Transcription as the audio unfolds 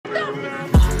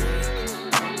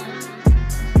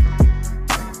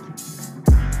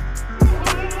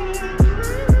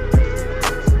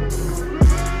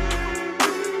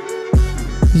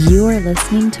are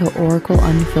listening to Oracle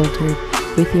Unfiltered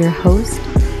with your host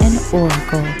and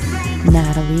Oracle,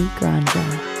 Natalie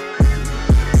Granja.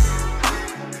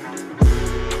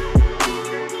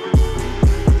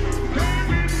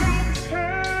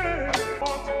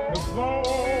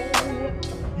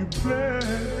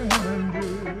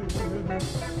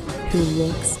 Who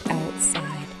looks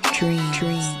outside,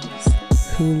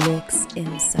 dreams. Who looks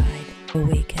inside,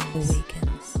 awakens.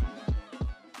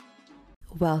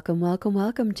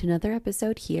 Welcome to another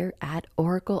episode here at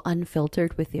Oracle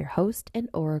Unfiltered with your host and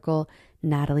Oracle,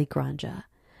 Natalie Granja.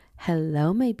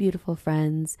 Hello, my beautiful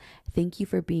friends. Thank you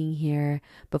for being here.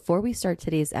 Before we start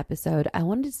today's episode, I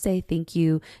wanted to say thank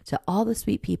you to all the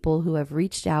sweet people who have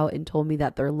reached out and told me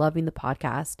that they're loving the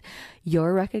podcast.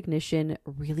 Your recognition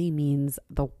really means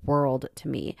the world to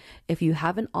me. If you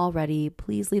haven't already,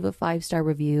 please leave a 5-star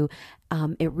review.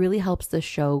 It really helps the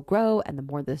show grow, and the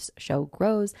more this show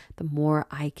grows, the more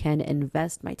I can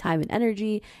invest my time and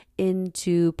energy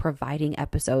into providing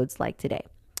episodes like today.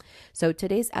 So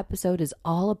today's episode is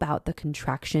all about the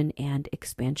contraction and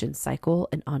expansion cycle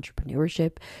in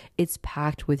entrepreneurship. It's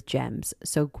packed with gems.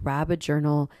 So grab a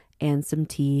journal and some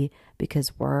tea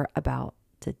because we're about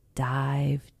to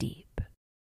dive deep.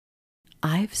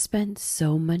 I've spent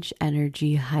so much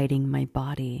energy hiding my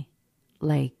body,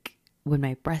 like when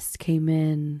my breasts came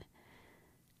in,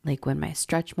 like when my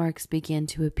stretch marks began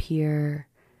to appear,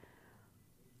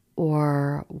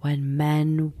 or when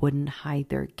men wouldn't hide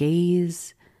their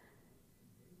gaze.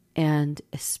 And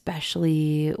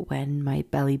especially when my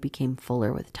belly became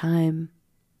fuller with time.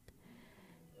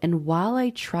 And while I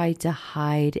tried to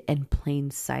hide in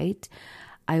plain sight,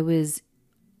 I was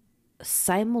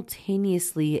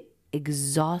simultaneously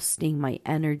exhausting my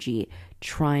energy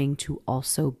trying to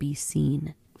also be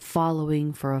seen.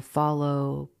 Following for a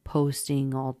follow,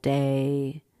 posting all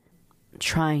day,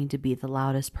 trying to be the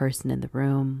loudest person in the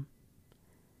room.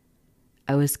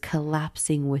 I was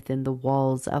collapsing within the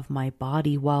walls of my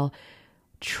body while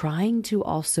trying to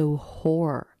also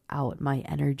whore out my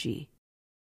energy.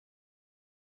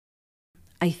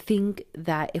 I think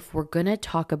that if we're going to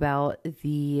talk about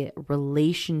the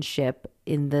relationship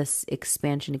in this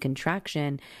expansion and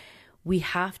contraction, we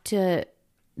have to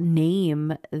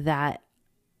name that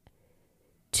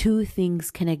two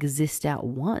things can exist at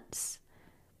once.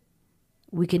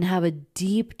 We can have a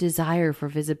deep desire for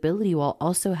visibility while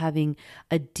also having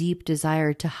a deep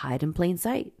desire to hide in plain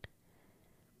sight.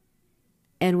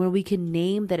 And when we can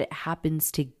name that it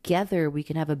happens together, we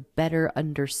can have a better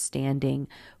understanding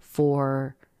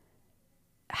for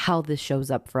how this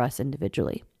shows up for us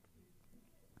individually.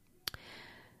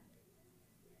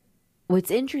 What's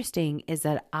interesting is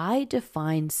that I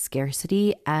define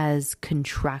scarcity as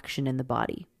contraction in the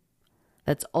body.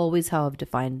 That's always how I've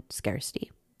defined scarcity.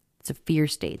 It's a fear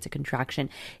state. It's a contraction.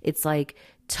 It's like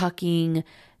tucking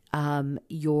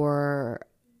your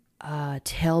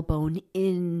tailbone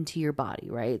into your body,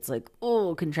 right? It's like,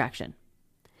 oh, contraction.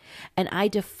 And I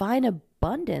define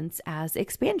abundance as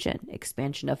expansion.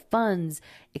 Expansion of funds,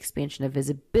 expansion of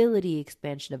visibility,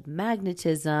 expansion of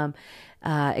magnetism,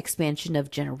 expansion of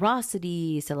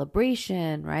generosity,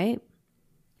 celebration, right?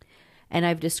 And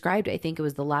I've described, I think it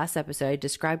was the last episode, I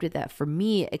described it that for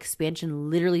me, expansion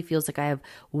literally feels like I have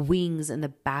wings in the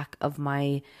back of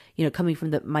my, coming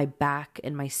from my back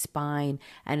and my spine.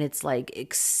 And it's like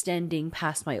extending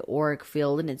past my auric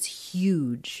field, and it's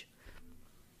huge.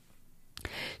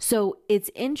 So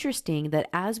it's interesting that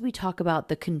as we talk about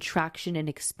the contraction and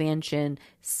expansion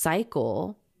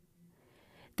cycle,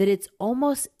 that it's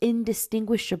almost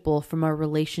indistinguishable from our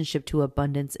relationship to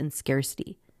abundance and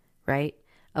scarcity, right?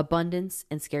 Abundance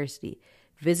and scarcity,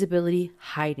 visibility,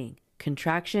 hiding,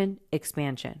 contraction,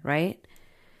 expansion, right?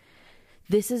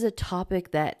 This is a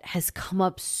topic that has come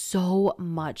up so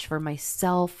much for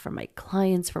myself, for my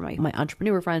clients, for my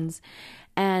entrepreneur friends.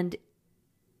 And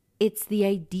it's the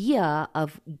idea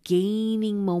of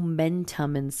gaining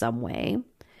momentum in some way,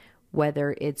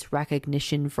 whether it's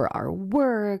recognition for our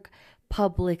work,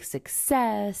 public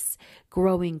success,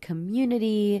 growing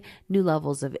community, new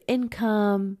levels of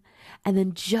income. And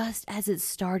then just as it's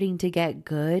starting to get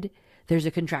good, there's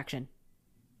a contraction,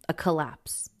 a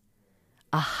collapse,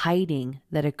 a hiding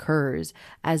that occurs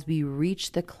as we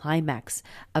reach the climax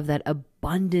of that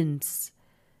abundance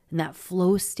and that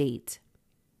flow state.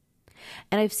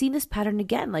 And I've seen this pattern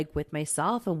again, like with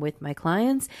myself and with my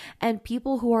clients and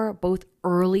people who are both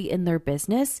early in their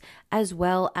business, as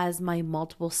well as my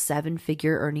multiple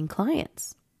 7-figure earning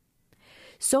clients.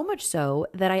 So much so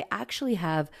that I actually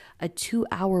have a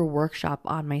 2-hour workshop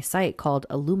on my site called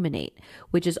Illuminate,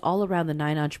 which is all around the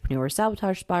 9 entrepreneur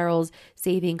sabotage spirals: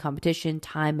 saving, competition,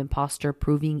 time, imposter,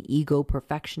 proving, ego,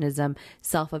 perfectionism,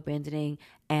 self-abandoning,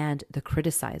 and the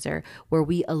criticizer, where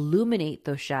we illuminate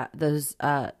those shadows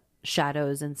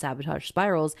and sabotage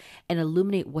spirals and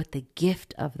illuminate what the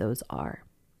gift of those are.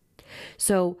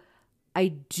 So I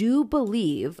do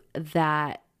believe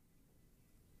that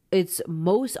it's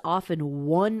most often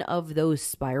one of those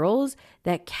spirals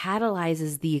that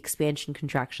catalyzes the expansion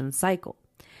contraction cycle.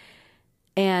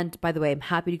 And by the way, I'm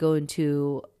happy to go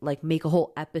into make a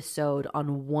whole episode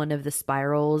on one of the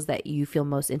spirals that you feel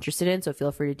most interested in. So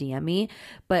feel free to DM me.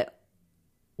 But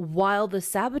while the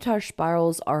sabotage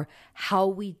spirals are how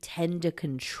we tend to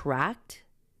contract,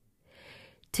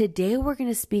 today we're going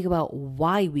to speak about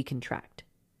why we contract,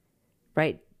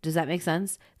 right? Does that make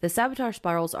sense? The sabotage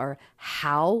spirals are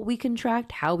how we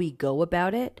contract, how we go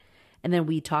about it. And then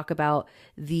we talk about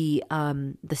the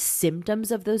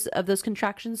symptoms of those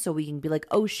contractions, so we can be like,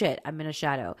 oh shit, I'm in a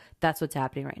shadow. That's what's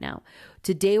happening right now.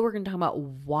 Today we're going to talk about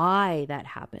why that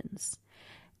happens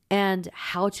and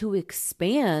how to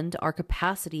expand our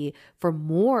capacity for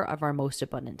more of our most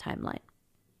abundant timeline.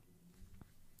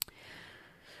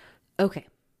 Okay.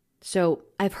 So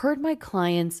I've heard my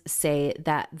clients say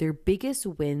that their biggest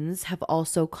wins have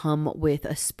also come with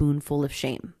a spoonful of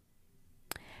shame.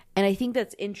 And I think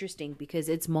that's interesting because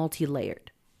it's multi-layered.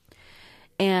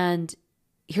 And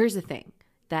here's the thing,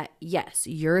 that yes,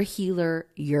 you're a healer,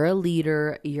 you're a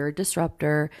leader, you're a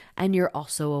disruptor, and you're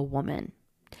also a woman.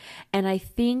 And I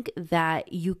think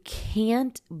that you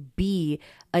can't be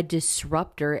a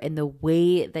disruptor in the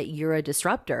way that you're a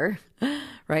disruptor,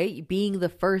 right? Being the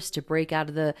first to break out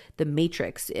of the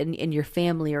matrix in your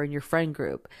family or in your friend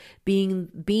group,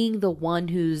 being the one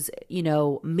who's,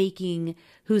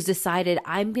 who's decided,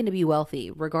 I'm going to be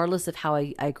wealthy regardless of how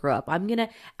I grew up. I'm going to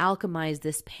alchemize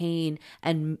this pain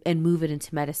and move it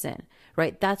into medicine,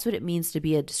 right? That's what it means to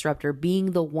be a disruptor,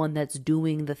 being the one that's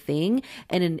doing the thing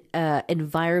in an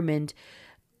environment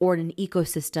or in an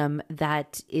ecosystem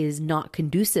that is not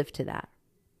conducive to that.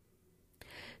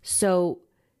 So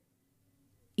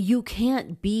you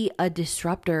can't be a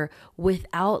disruptor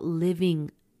without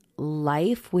living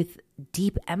life with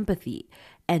deep empathy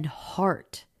and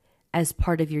heart as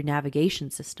part of your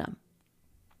navigation system.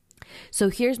 So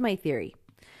here's my theory.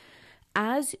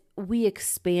 As we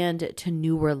expand to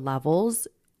newer levels,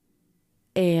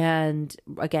 and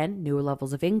again, newer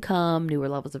levels of income, newer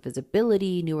levels of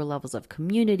visibility, newer levels of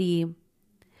community,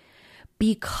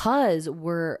 because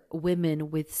we're women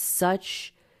with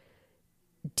such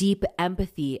deep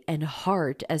empathy and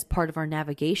heart as part of our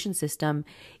navigation system,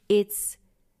 it's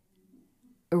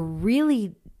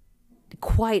really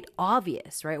quite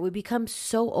obvious, right? We become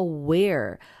so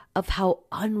aware of how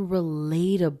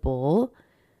unrelatable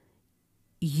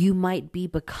you might be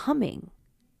becoming.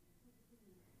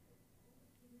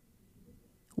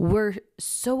 We're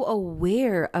so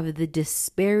aware of the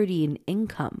disparity in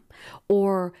income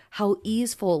or how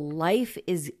easeful life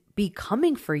is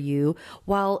becoming for you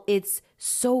while it's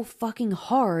so fucking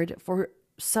hard for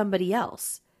somebody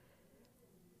else.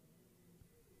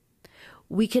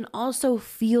 We can also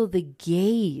feel the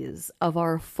gaze of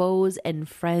our foes and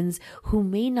friends who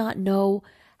may not know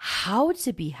how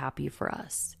to be happy for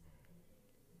us.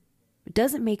 It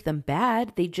doesn't make them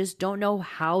bad. They just don't know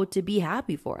how to be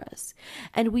happy for us.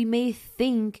 And we may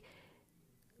think,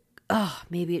 oh,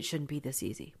 maybe it shouldn't be this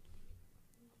easy.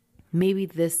 Maybe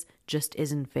this just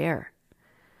isn't fair.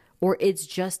 Or it's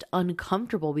just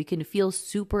uncomfortable. We can feel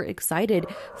super excited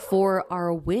for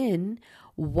our win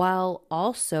while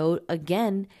also,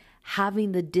 again,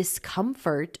 having the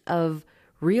discomfort of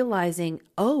realizing,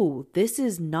 oh, this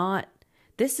is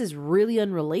really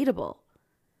unrelatable.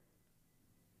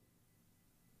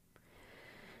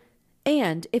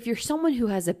 And if you're someone who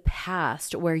has a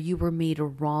past where you were made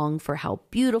wrong for how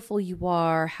beautiful you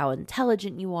are, how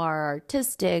intelligent you are,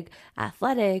 artistic,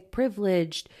 athletic,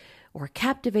 privileged, or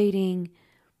captivating,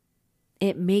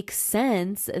 it makes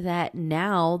sense that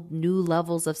now new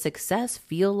levels of success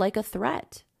feel like a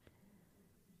threat.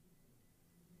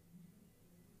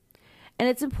 And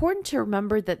it's important to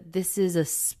remember that this is a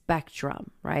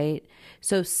spectrum, right?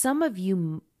 So some of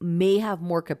you may have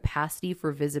more capacity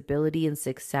for visibility and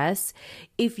success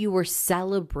if you were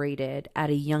celebrated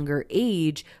at a younger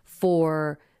age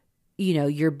for,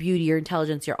 your beauty, your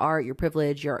intelligence, your art, your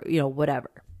privilege, your,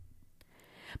 whatever.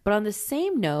 But on the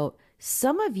same note,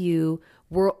 some of you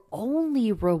were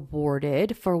only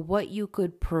rewarded for what you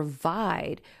could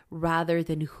provide rather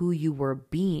than who you were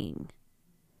being.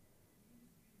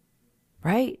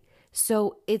 Right?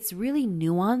 So it's really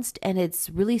nuanced and it's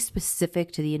really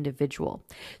specific to the individual.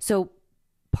 So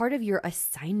part of your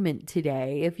assignment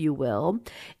today, if you will,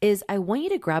 is I want you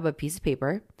to grab a piece of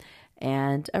paper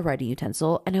and a writing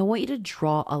utensil, and I want you to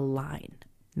draw a line,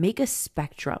 make a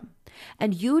spectrum,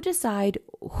 and you decide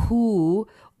who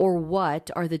or what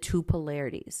are the two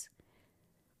polarities.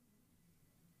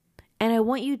 And I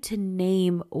want you to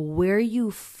name where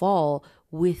you fall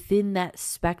within that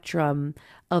spectrum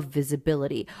of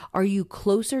visibility. Are you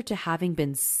closer to having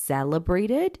been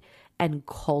celebrated and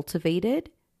cultivated?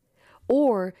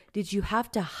 Or did you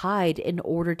have to hide in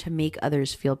order to make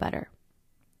others feel better?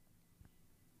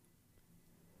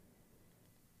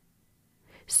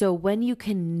 So when you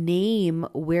can name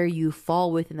where you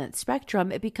fall within that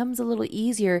spectrum, it becomes a little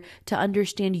easier to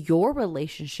understand your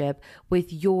relationship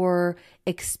with your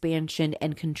expansion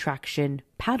and contraction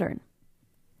pattern.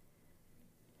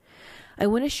 I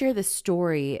want to share this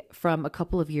story from a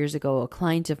couple of years ago, a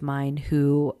client of mine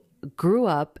who grew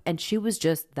up and she was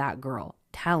just that girl,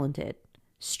 talented,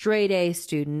 straight A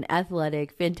student,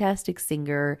 athletic, fantastic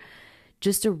singer,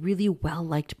 just a really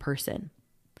well-liked person.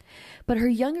 But her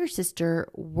younger sister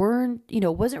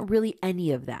wasn't really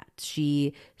any of that.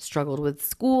 She struggled with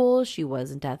school. She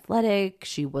wasn't athletic.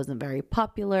 She wasn't very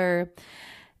popular.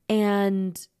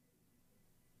 And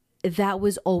that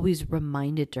was always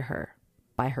reminded to her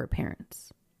by her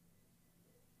parents.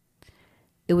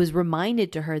 It was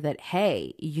reminded to her that,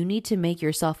 hey, you need to make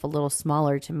yourself a little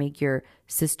smaller to make your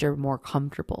sister more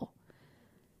comfortable.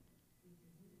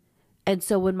 And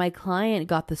so when my client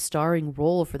got the starring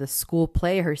role for the school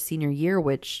play her senior year,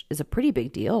 which is a pretty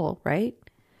big deal, right?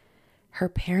 Her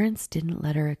parents didn't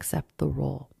let her accept the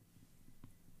role.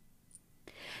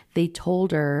 They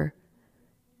told her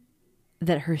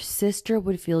that her sister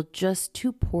would feel just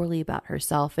too poorly about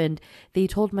herself. And they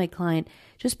told my client,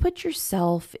 just put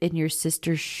yourself in your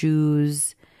sister's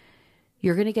shoes.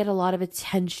 You're going to get a lot of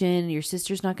attention. Your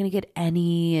sister's not going to get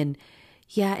any. And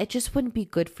yeah, it just wouldn't be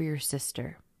good for your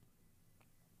sister.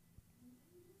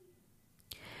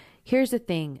 Here's the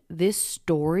thing, this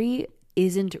story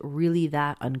isn't really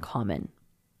that uncommon.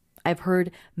 I've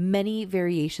heard many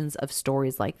variations of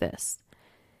stories like this.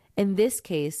 In this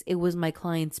case, it was my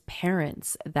client's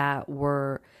parents that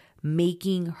were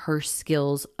making her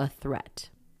skills a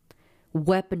threat,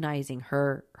 weaponizing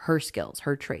her skills,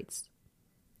 her traits.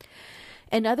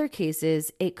 In other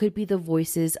cases, it could be the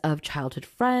voices of childhood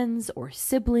friends or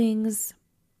siblings.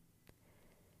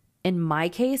 In my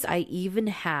case, I even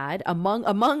had, among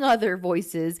other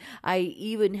voices, I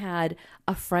even had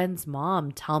a friend's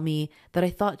mom tell me that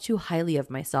I thought too highly of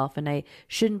myself and I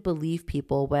shouldn't believe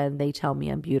people when they tell me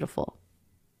I'm beautiful.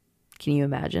 Can you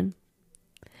imagine?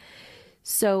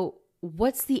 So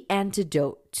what's the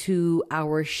antidote to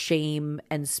our shame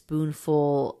and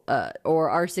spoonful, or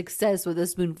our success with a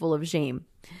spoonful of shame?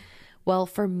 Well,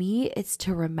 for me, it's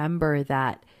to remember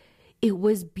that it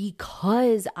was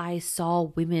because I saw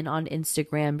women on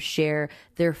Instagram share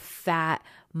their fat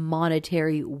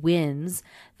monetary wins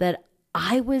that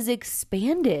I was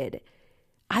expanded.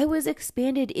 I was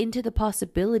expanded into the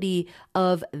possibility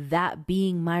of that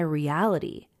being my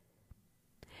reality.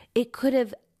 It could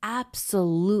have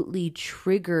absolutely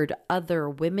triggered other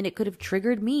women. It could have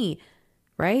triggered me,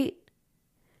 right?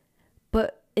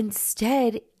 But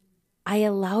instead, I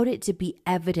allowed it to be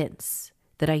evidence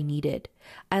that I needed.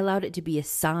 I allowed it to be a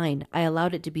sign. I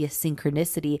allowed it to be a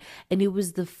synchronicity. And it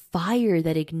was the fire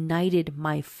that ignited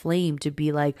my flame to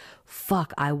be like,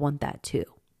 fuck, I want that too.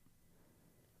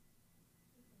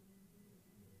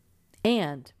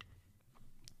 And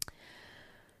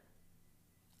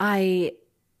I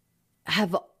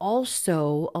have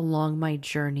also, along my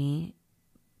journey,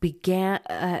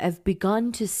 I've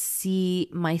begun to see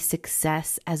my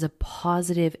success as a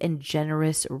positive and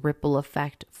generous ripple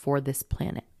effect for this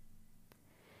planet.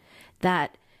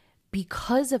 That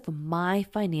because of my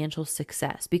financial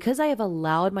success, because I have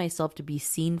allowed myself to be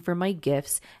seen for my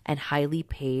gifts and highly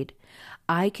paid,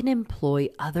 I can employ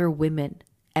other women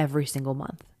every single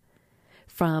month.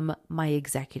 From my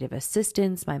executive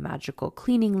assistants, my magical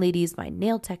cleaning ladies, my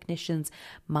nail technicians,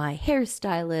 my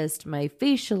hairstylist, my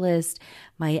facialist,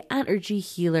 my energy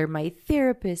healer, my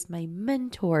therapist, my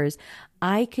mentors,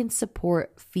 I can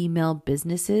support female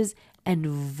businesses and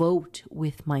vote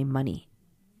with my money.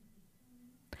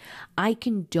 I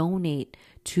can donate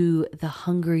to the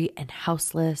hungry and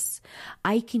houseless.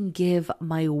 I can give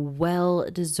my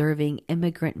well-deserving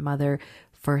immigrant mother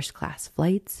first-class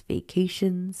flights,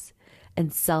 vacations,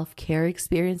 and self-care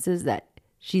experiences that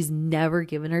she's never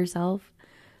given herself.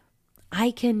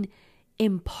 I can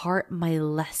impart my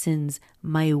lessons,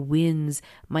 my wins,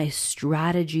 my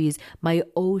strategies, my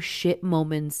oh shit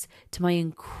moments to my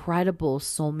incredible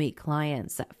soulmate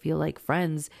clients that feel like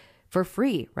friends for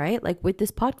free, right? Like with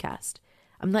this podcast.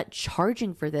 I'm not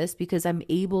charging for this because I'm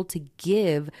able to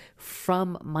give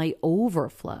from my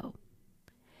overflow.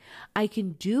 I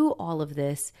can do all of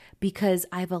this because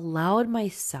I've allowed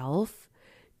myself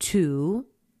to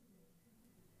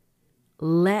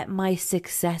let my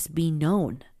success be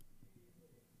known.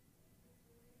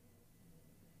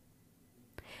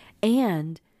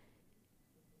 And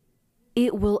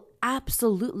it will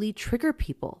absolutely trigger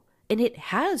people. And it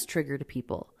has triggered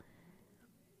people.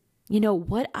 You know,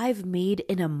 what I've made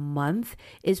in a month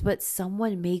is what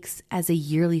someone makes as a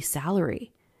yearly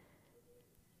salary.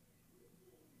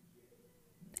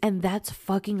 And that's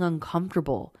fucking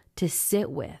uncomfortable to sit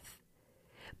with.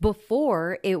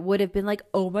 Before, it would have been like,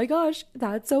 oh my gosh,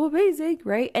 that's so amazing,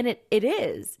 right? And it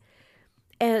is.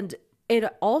 And it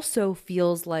also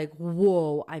feels like,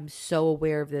 whoa, I'm so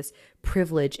aware of this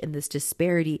privilege and this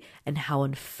disparity and how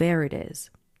unfair it is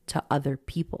to other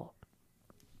people.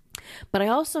 But I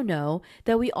also know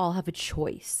that we all have a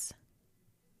choice.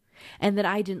 And that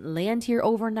I didn't land here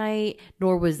overnight,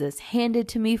 nor was this handed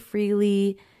to me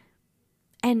freely.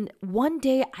 And one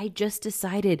day I just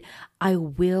decided I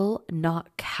will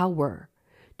not cower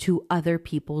to other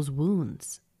people's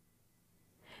wounds.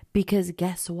 Because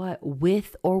guess what?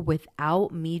 With or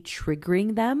without me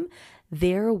triggering them,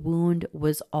 their wound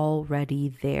was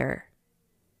already there.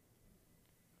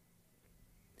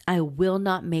 I will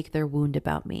not make their wound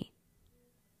about me.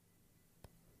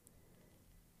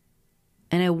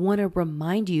 And I want to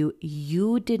remind you,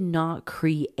 you did not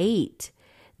create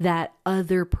that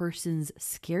other person's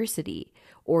scarcity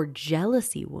or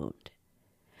jealousy wound.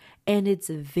 And it's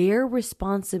their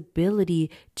responsibility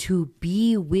to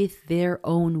be with their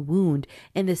own wound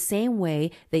in the same way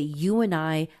that you and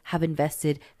I have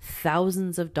invested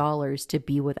thousands of dollars to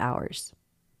be with ours.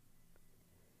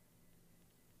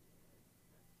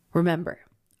 Remember,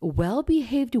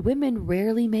 well-behaved women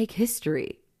rarely make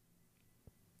history.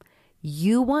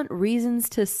 You want reasons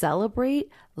to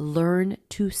celebrate? Learn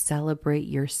to celebrate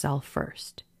yourself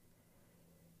first.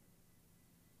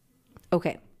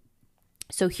 Okay,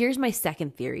 so here's my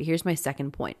second theory. Here's my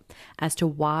second point as to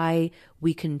why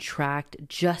we contract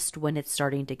just when it's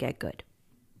starting to get good.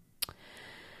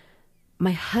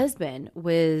 My husband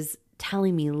was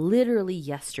telling me literally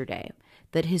yesterday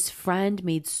that his friend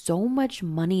made so much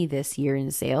money this year in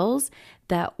sales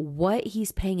that what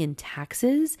he's paying in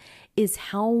taxes is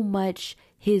how much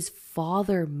his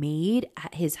father made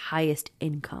at his highest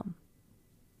income.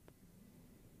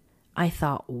 I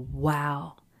thought,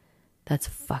 wow, that's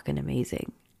fucking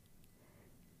amazing.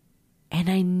 And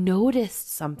I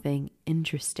noticed something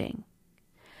interesting.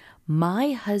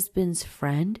 My husband's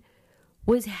friend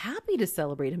was happy to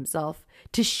celebrate himself,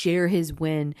 to share his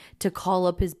win, to call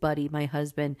up his buddy, my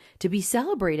husband, to be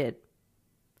celebrated.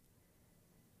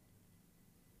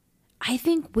 I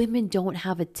think women don't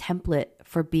have a template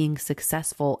for being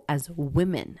successful as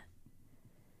women.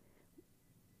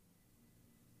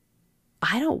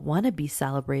 I don't want to be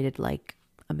celebrated like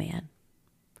a man.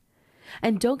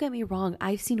 And don't get me wrong,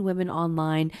 I've seen women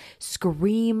online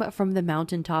scream from the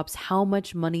mountaintops how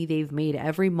much money they've made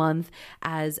every month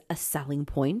as a selling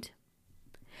point.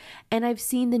 And I've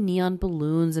seen the neon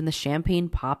balloons and the champagne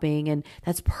popping, and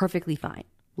that's perfectly fine.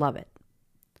 Love it.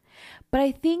 But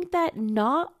I think that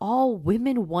not all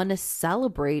women want to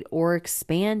celebrate or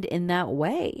expand in that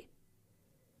way.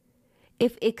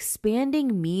 If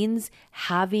expanding means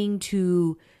having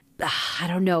to,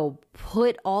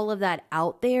 put all of that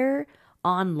out there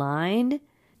online,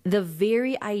 the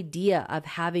very idea of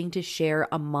having to share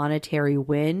a monetary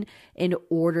win in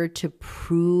order to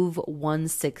prove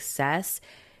one's success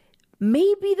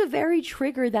may be the very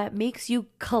trigger that makes you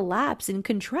collapse and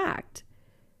contract,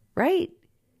 right?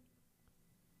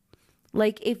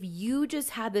 Like if you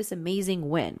just had this amazing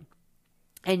win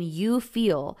and you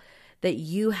feel that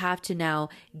you have to now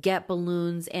get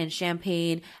balloons and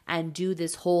champagne and do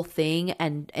this whole thing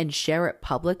and share it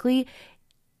publicly,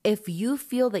 if you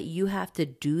feel that you have to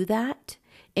do that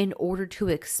in order to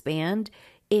expand,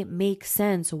 it makes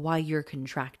sense why you're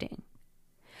contracting.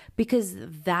 Because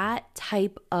that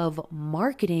type of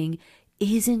marketing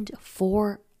isn't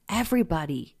for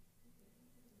everybody.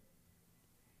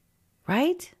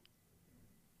 Right?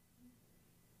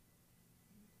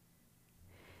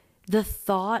 The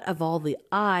thought of all the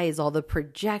eyes, all the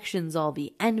projections, all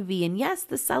the envy, and yes,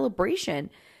 the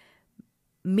celebration.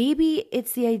 Maybe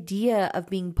it's the idea of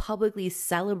being publicly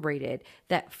celebrated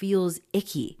that feels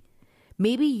icky.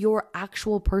 Maybe your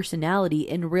actual personality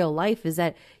in real life is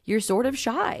that you're sort of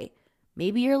shy.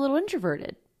 Maybe you're a little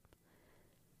introverted.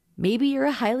 Maybe you're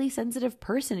a highly sensitive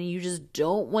person and you just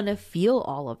don't want to feel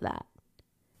all of that.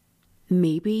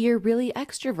 Maybe you're really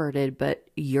extroverted, but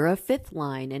you're a fifth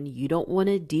line and you don't want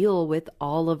to deal with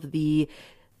all of the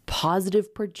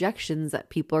positive projections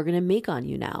that people are going to make on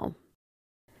you now.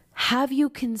 Have you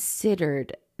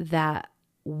considered that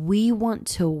we want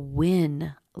to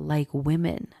win like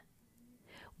women?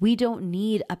 We don't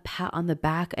need a pat on the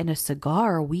back and a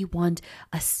cigar. We want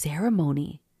a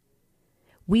ceremony.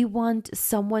 We want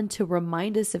someone to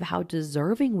remind us of how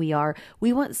deserving we are.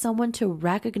 We want someone to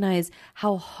recognize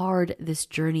how hard this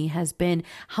journey has been,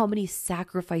 how many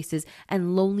sacrifices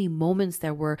and lonely moments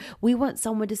there were. We want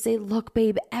someone to say, look,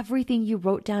 babe, everything you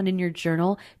wrote down in your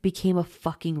journal became a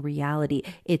fucking reality.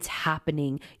 It's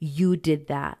happening. You did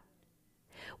that.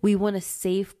 We want a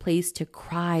safe place to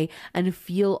cry and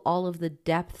feel all of the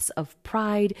depths of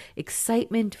pride,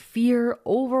 excitement, fear,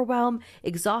 overwhelm,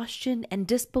 exhaustion, and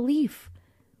disbelief.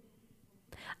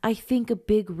 I think a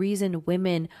big reason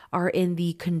women are in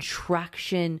the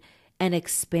contraction and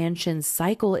expansion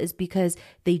cycle is because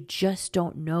they just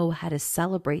don't know how to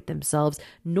celebrate themselves,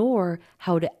 nor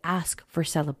how to ask for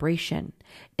celebration,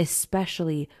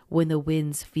 especially when the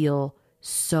wins feel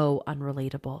so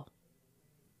unrelatable.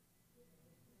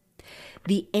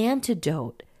 The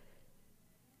antidote: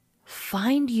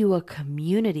 find you a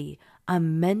community, a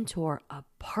mentor, a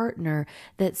partner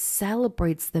that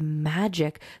celebrates the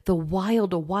magic, the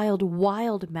wild, wild,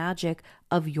 wild magic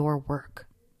of your work.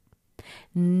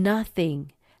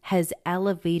 Nothing has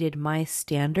elevated my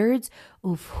standards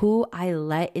of who I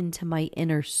let into my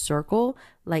inner circle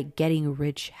like getting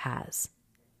rich has.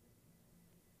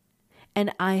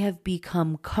 And I have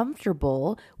become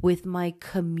comfortable with my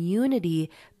community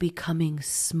becoming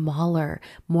smaller,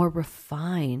 more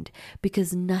refined,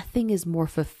 because nothing is more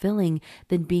fulfilling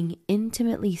than being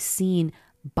intimately seen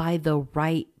by the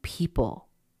right people.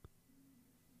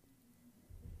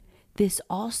 This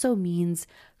also means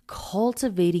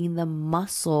cultivating the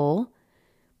muscle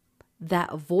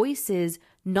that voices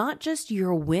not just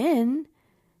your win,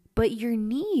 but your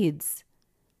needs.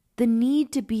 The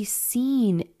need to be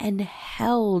seen and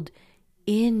held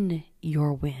in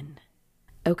your win.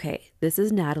 Okay, this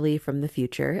is Natalie from the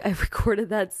future. I recorded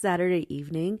that Saturday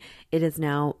evening. It is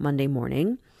now Monday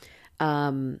morning.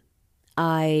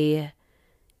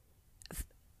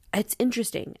 It's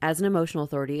interesting as an emotional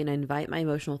authority, and I invite my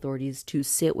emotional authorities to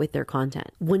sit with their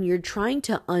content. When you're trying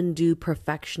to undo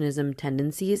perfectionism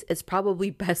tendencies, it's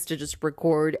probably best to just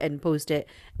record and post it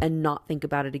and not think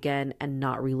about it again and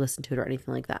not re-listen to it or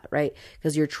anything like that, right?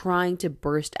 Because you're trying to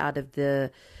burst out of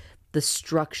the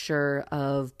structure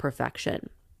of perfection,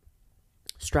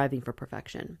 striving for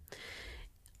perfection.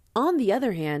 On the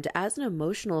other hand, as an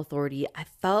emotional authority, I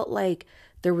felt like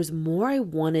there was more I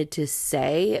wanted to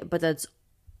say, but that's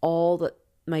all that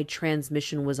my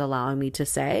transmission was allowing me to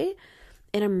say.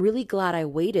 And I'm really glad I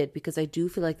waited, because I do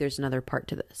feel like there's another part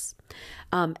to this.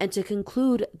 And to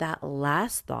conclude that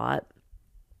last thought,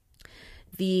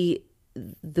 the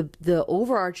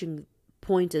overarching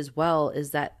point as well is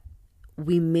that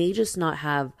we may just not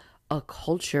have a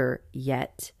culture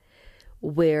yet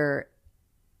where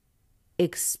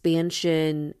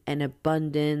expansion and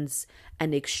abundance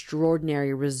and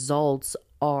extraordinary results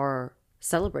are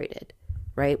celebrated.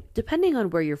 Right? Depending on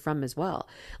where you're from as well.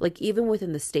 Like even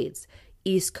within the States,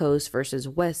 East Coast versus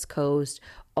West Coast,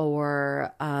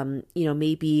 or,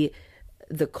 maybe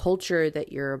the culture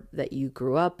that you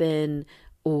grew up in,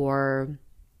 or,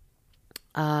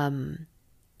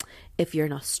 if you're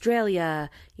in Australia,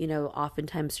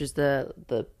 oftentimes there's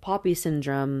the poppy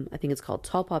syndrome. I think it's called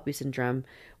tall poppy syndrome,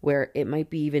 where it might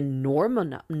be even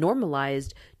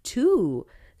normalized to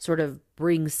sort of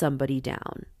bring somebody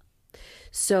down.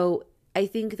 So I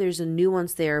think there's a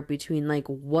nuance there between like,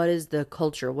 what is the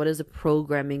culture? What is the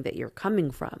programming that you're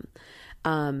coming from?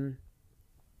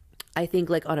 I think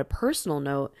like on a personal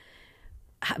note,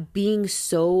 being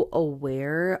so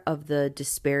aware of the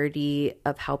disparity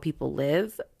of how people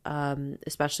live,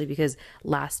 especially because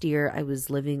last year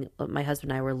my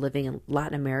husband and I were living in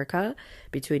Latin America,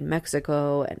 between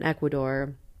Mexico and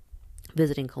Ecuador,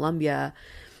 visiting Colombia,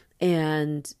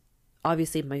 and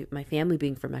obviously my family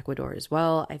being from Ecuador as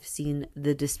well, I've seen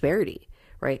the disparity,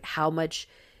 right? How much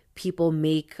people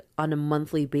make on a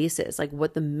monthly basis, like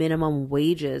what the minimum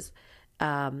wage is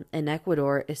in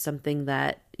Ecuador is something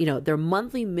that, their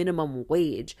monthly minimum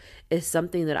wage is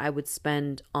something that I would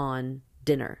spend on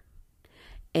dinner.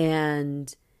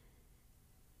 And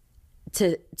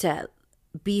to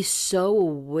be so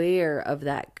aware of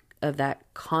that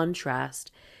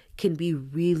contrast can be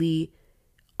really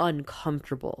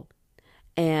uncomfortable.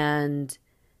 And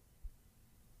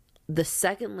the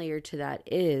second layer to that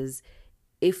is,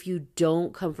 if you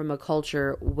don't come from a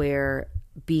culture where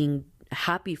being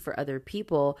happy for other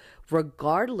people,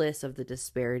 regardless of the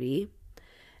disparity,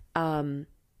 it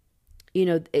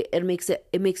makes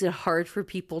it hard for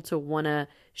people to want to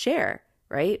share,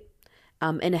 right?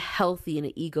 In a healthy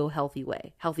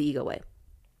healthy ego way.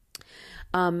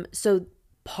 So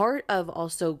part of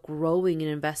also growing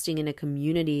and investing in a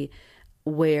community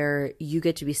where you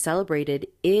get to be celebrated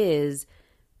is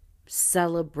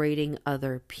celebrating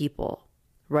other people,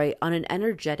 right? On an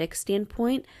energetic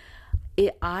standpoint,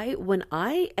 when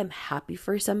I am happy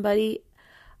for somebody,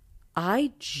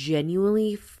 I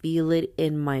genuinely feel it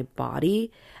in my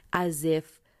body as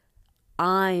if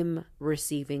I'm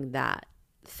receiving that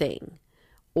thing,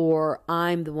 or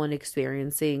I'm the one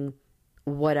experiencing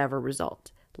whatever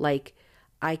result. Like,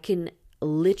 I can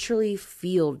literally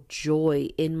feel joy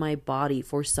in my body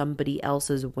for somebody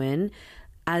else's win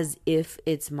as if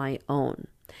it's my own.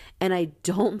 And I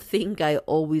don't think I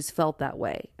always felt that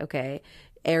way, okay?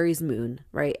 Aries moon,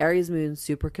 right? Aries moon,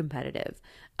 super competitive.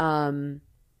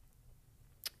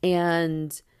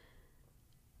 And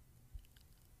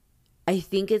I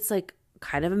think it's like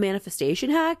kind of a manifestation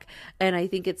hack. And I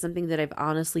think it's something that I've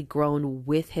honestly grown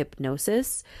with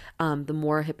hypnosis. The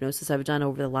more hypnosis I've done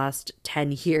over the last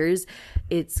 10 years,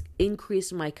 it's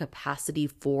increased my capacity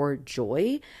for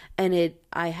joy. And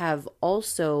I have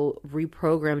also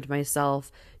reprogrammed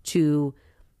myself to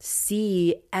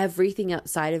see everything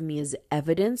outside of me as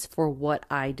evidence for what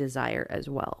I desire as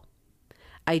well.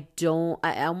 I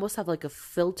almost have like a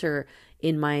filter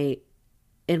in my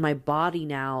body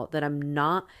now that I'm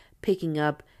not picking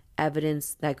up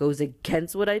evidence that goes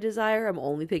against what I desire. I'm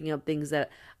only picking up things that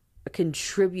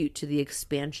contribute to the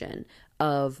expansion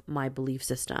of my belief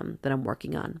system that I'm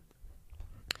working on.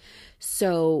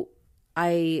 So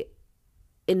I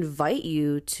invite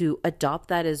you to adopt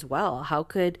that as well. How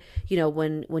could,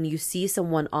 when you see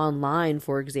someone online,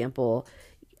 for example,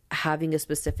 having a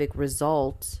specific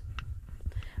result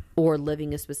or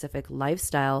living a specific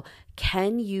lifestyle,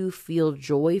 can you feel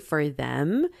joy for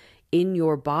them in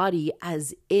your body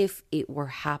as if it were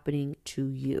happening to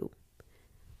you,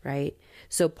 right?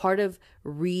 So part of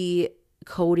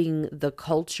recoding the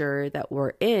culture that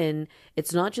we're in,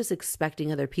 it's not just expecting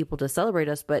other people to celebrate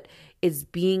us, but it's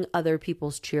being other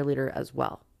people's cheerleader as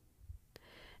well.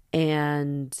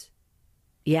 And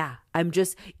yeah,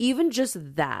 even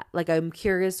just that, like, I'm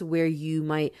curious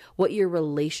what your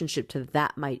relationship to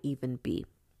that might even be.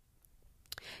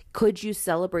 Could you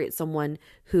celebrate someone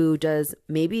who does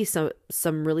maybe some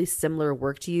really similar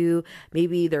work to you?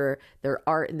 Maybe their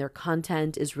art and their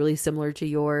content is really similar to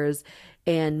yours,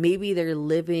 and maybe they're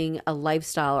living a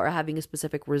lifestyle or having a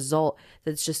specific result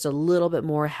that's just a little bit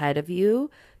more ahead of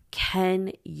you.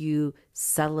 Can you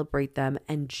celebrate them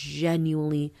and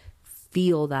genuinely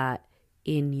feel that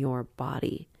in your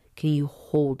body? Can you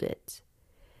hold it?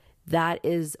 That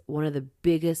is one of the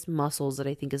biggest muscles that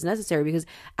I think is necessary, because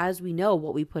as we know,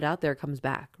 what we put out there comes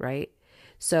back, right?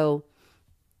 So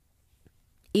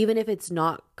even if it's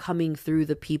not coming through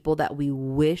the people that we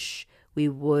wish we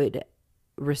would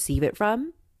receive it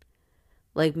from,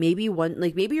 maybe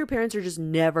your parents are just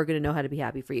never going to know how to be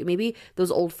happy for you. Maybe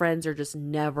those old friends are just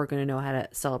never going to know how to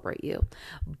celebrate you.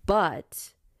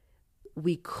 But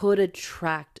we could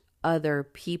attract other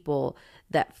people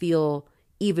that feel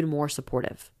even more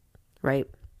supportive, right?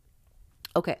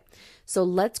 Okay, so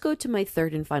let's go to my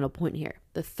third and final point here.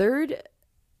 The third,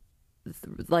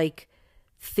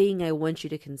 thing I want you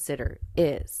to consider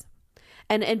is,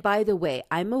 and by the way,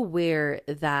 I'm aware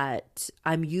that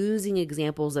I'm using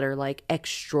examples that are like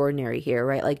extraordinary here,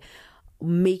 right? Like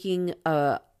making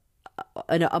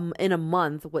in a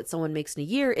month what someone makes in a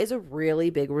year is a really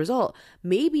big result.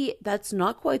 Maybe that's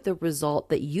not quite the result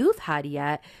that you've had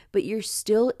yet, but you're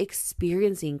still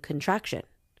experiencing contraction.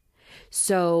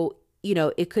 So,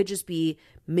 it could just be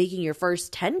making your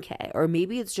first 10K, or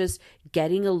maybe it's just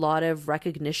getting a lot of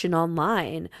recognition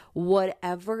online.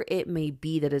 Whatever it may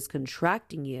be that is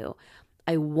contracting you,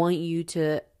 I want you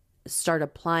to start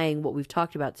applying what we've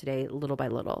talked about today little by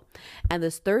little. And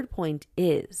this third point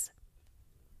is,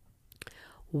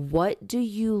 what do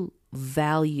you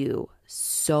value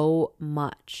so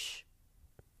much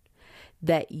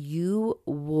that you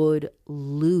would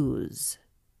lose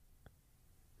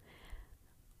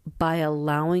by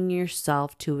allowing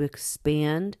yourself to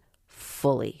expand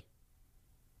fully?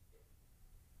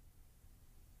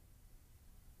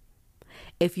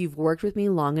 If you've worked with me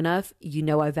long enough,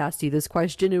 I've asked you this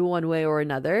question in one way or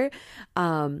another.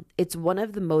 It's one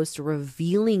of the most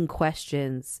revealing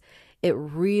questions. It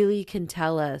really can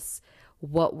tell us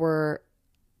what we're,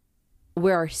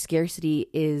 where our scarcity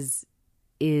is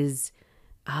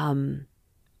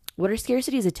what our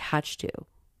scarcity is attached to,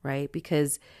 right?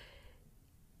 Because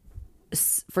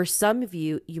for some of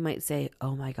you, you might say,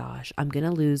 oh my gosh, I'm going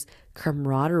to lose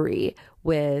camaraderie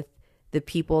with the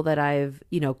people that I've,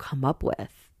 come up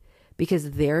with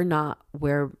because they're not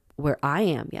where I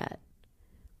am yet.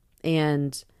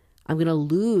 And I'm going to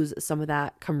lose some of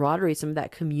that camaraderie, some of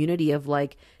that community of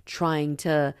like trying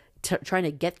to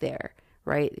get there,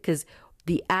 right? Because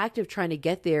the act of trying to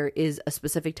get there is a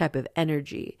specific type of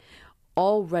energy.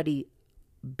 Already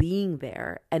being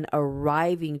there and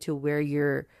arriving to where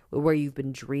you've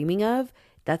been dreaming of,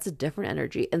 that's a different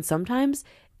energy. And sometimes,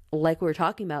 like we were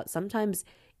talking about, sometimes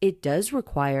it does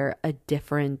require a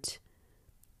different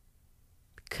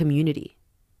community.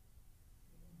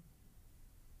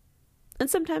 And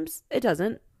sometimes it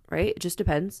doesn't, right? It just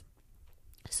depends.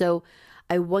 So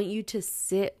I want you to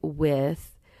sit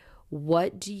with,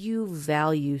 what do you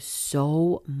value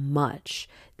so much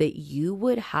that you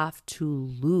would have to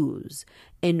lose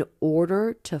in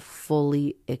order to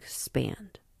fully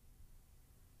expand?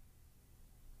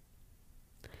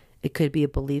 It could be a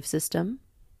belief system.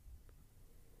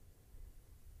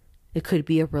 It could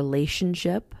be a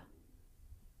relationship.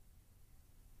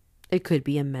 It could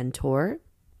be a mentor.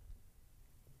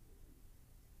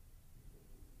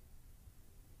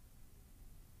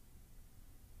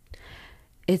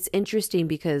 It's interesting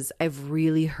because I've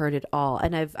really heard it all.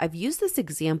 And I've used this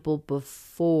example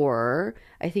before,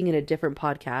 I think in a different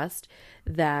podcast,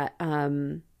 that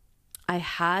I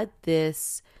had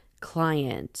this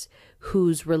client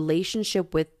whose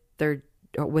relationship with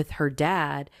her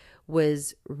dad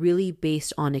was really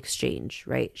based on exchange,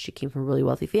 right? She came from a really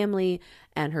wealthy family,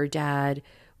 and her dad,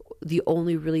 the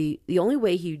only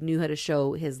way he knew how to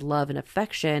show his love and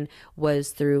affection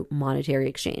was through monetary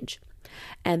exchange.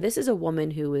 And this is a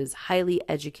woman who is highly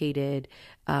educated,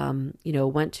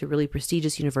 went to really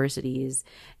prestigious universities,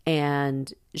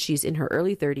 and she's in her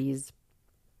early 30s,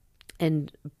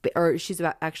 or she's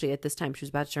about, actually at this time, she was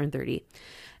about to turn 30.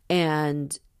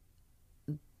 And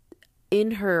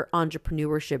in her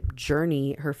entrepreneurship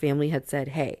journey, her family had said,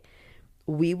 hey,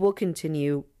 we will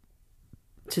continue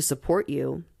to support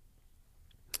you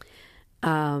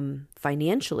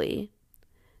financially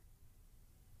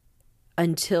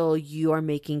until you are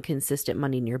making consistent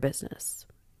money in your business.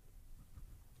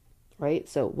 Right?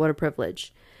 So what a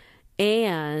privilege.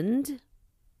 And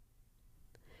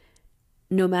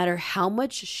no matter how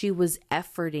much she was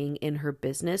efforting in her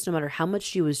business, no matter how much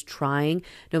she was trying,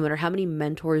 no matter how many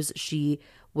mentors she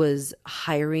was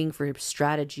hiring for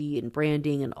strategy and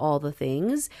branding and all the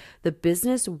things, the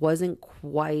business wasn't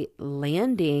quite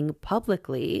landing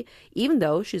publicly, even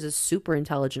though she's a super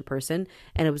intelligent person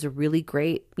and it was a really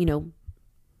great,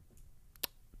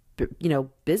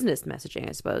 business messaging,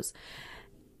 I suppose.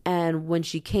 And when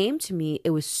she came to me, it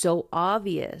was so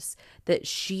obvious that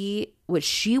what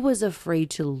she was afraid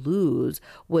to lose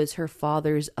was her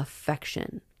father's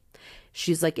affection.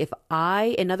 She's like,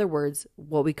 in other words,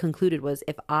 what we concluded was,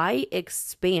 if I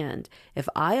expand, if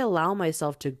I allow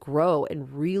myself to grow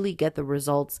and really get the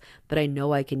results that I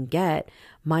know I can get,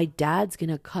 my dad's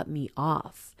going to cut me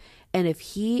off. And if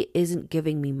he isn't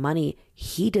giving me money,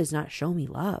 he does not show me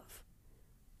love.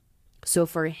 So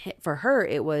for her,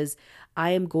 it was,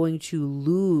 I am going to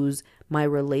lose my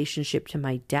relationship to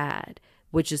my dad,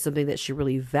 which is something that she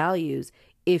really values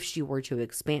if she were to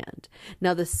expand.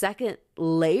 Now, the second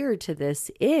layer to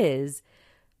this is,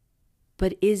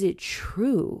 but is it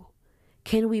true?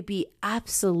 Can we be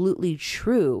absolutely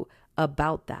true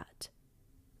about that?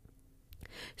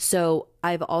 So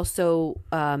I've also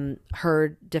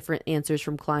heard different answers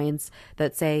from clients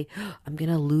that say, I'm going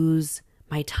to lose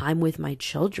my time with my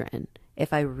children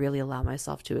if I really allow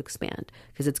myself to expand,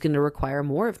 because it's going to require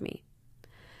more of me.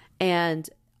 And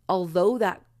although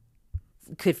that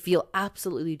could feel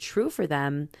absolutely true for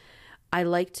them, I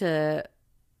like to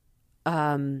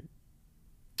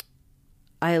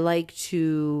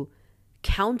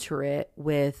counter it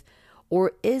with,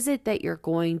 or is it that you're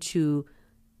going to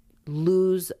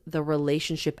lose the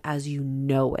relationship as you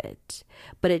know it?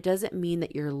 But it doesn't mean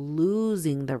that you're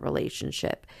losing the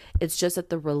relationship. It's just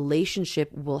that the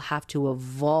relationship will have to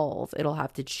evolve. It'll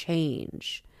have to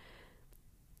change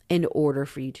in order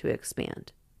for you to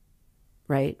expand,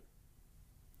 right?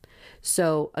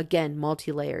 So again,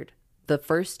 multi-layered. The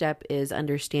first step is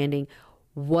understanding,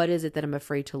 what is it that I'm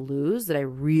afraid to lose that I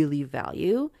really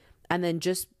value? And then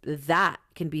just that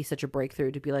can be such a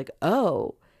breakthrough to be like,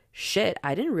 oh, shit,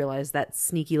 I didn't realize that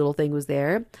sneaky little thing was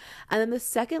there. And then the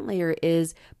second layer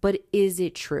is, but is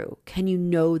it true? Can you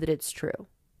know that it's true?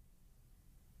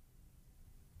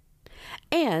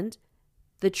 And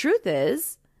the truth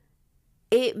is,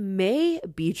 it may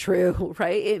be true,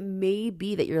 right? It may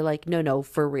be that you're like, no,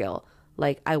 for real.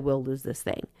 Like, I will lose this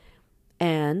thing.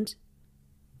 And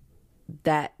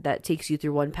that takes you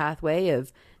through one pathway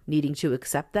of needing to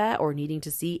accept that, or needing to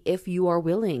see if you are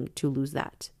willing to lose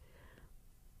that.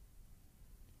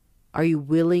 Are you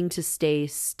willing to stay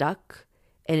stuck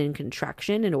and in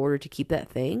contraction in order to keep that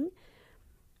thing?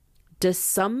 Does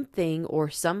something or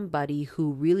somebody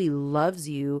who really loves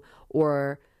you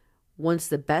or wants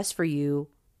the best for you,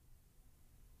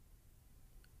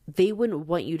 they wouldn't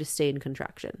want you to stay in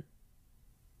contraction?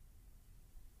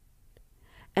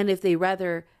 And if they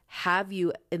rather have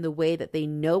you in the way that they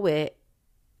know it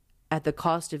at the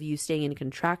cost of you staying in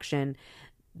contraction,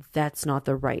 that's not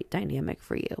the right dynamic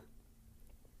for you.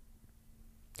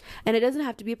 And it doesn't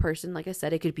have to be a person. Like I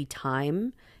said, it could be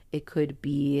time. It could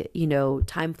be,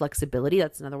 time flexibility.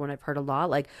 That's another one I've heard a lot.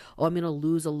 Like, oh, I'm going to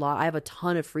lose a lot. I have a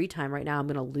ton of free time right now. I'm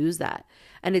going to lose that.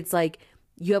 And it's like,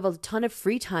 you have a ton of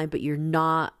free time, but you're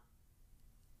not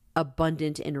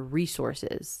abundant in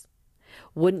resources.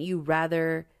 Wouldn't you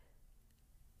rather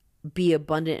be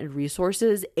abundant in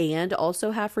resources and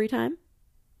also have free time?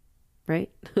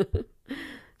 Right?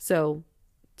 So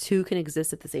two can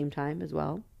exist at the same time as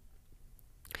well.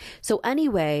 So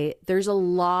anyway, there's a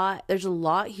lot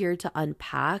here to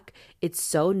unpack. It's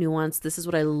so nuanced. This is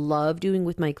what I love doing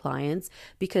with my clients,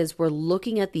 because we're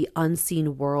looking at the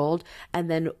unseen world.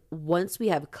 And then once we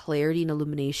have clarity and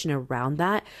illumination around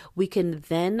that, we can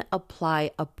then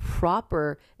apply a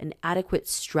proper and adequate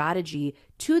strategy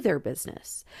to their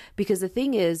business. Because the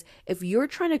thing is, if you're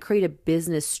trying to create a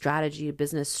business strategy, a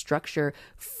business structure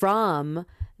from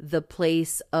the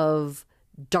place of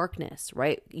darkness,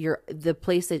 right? You're the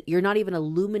place that you're not even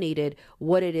illuminated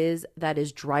what it is that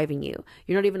is driving you.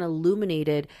 You're not even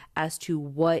illuminated as to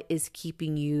what is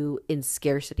keeping you in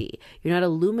scarcity. You're not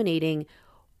illuminating,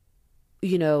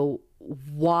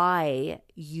 why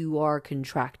you are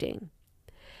contracting.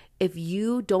 If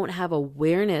you don't have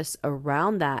awareness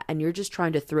around that and you're just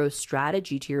trying to throw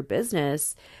strategy to your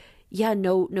business,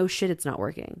 no shit, it's not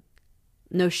working.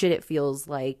 No shit, it feels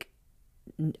like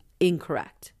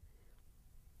incorrect.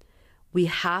 We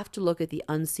have to look at the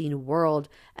unseen world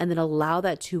and then allow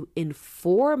that to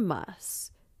inform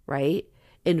us, right?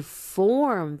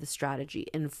 Inform the strategy,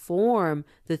 inform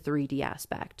the 3D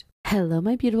aspect. Hello,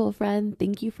 my beautiful friend.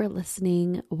 Thank you for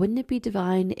listening. Wouldn't it be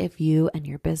divine if you and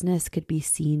your business could be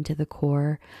seen to the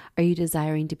core? Are you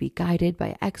desiring to be guided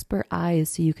by expert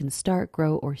eyes so you can start,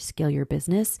 grow, or scale your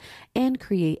business and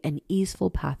create an easeful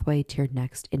pathway to your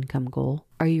next income goal?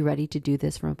 Are you ready to do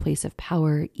this from a place of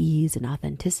power, ease, and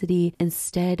authenticity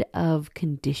instead of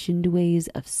conditioned ways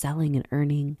of selling and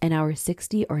earning? In our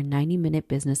 60 or 90-minute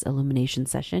business illumination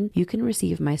session, you can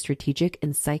receive my strategic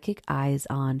and psychic eyes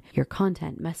on your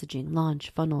content, messaging,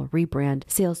 launch, funnel, rebrand,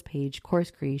 sales page, course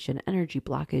creation, energy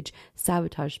blockage,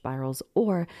 sabotage spirals,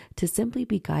 or to simply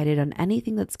be guided on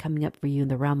anything that's coming up for you in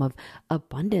the realm of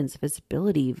abundance,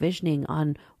 visibility, visioning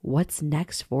on what's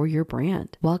next for your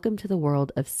brand. Welcome to the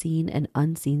world of seen and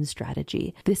unseen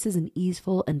strategy. This is an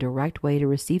easeful and direct way to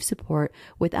receive support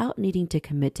without needing to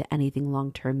commit to anything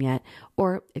long-term yet,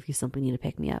 or if you simply need to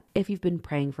pick me up. If you've been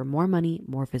praying for more money,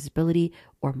 more visibility,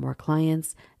 or more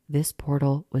clients, this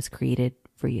portal was created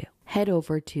for you. Head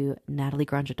over to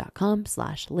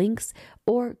nataliegranja.com/links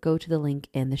or go to the link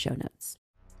in the show notes.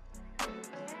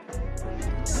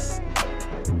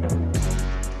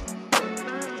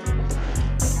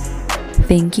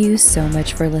 Thank you so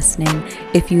much for listening.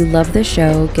 If you love the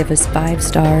show, give us 5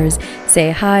 stars,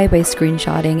 say hi by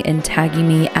screenshotting and tagging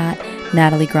me at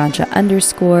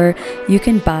NatalieGranja_. You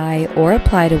can buy or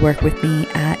apply to work with me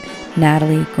at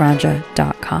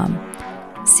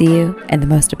nataliegranja.com. See you in the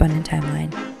most abundant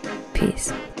timeline.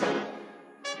 Peace.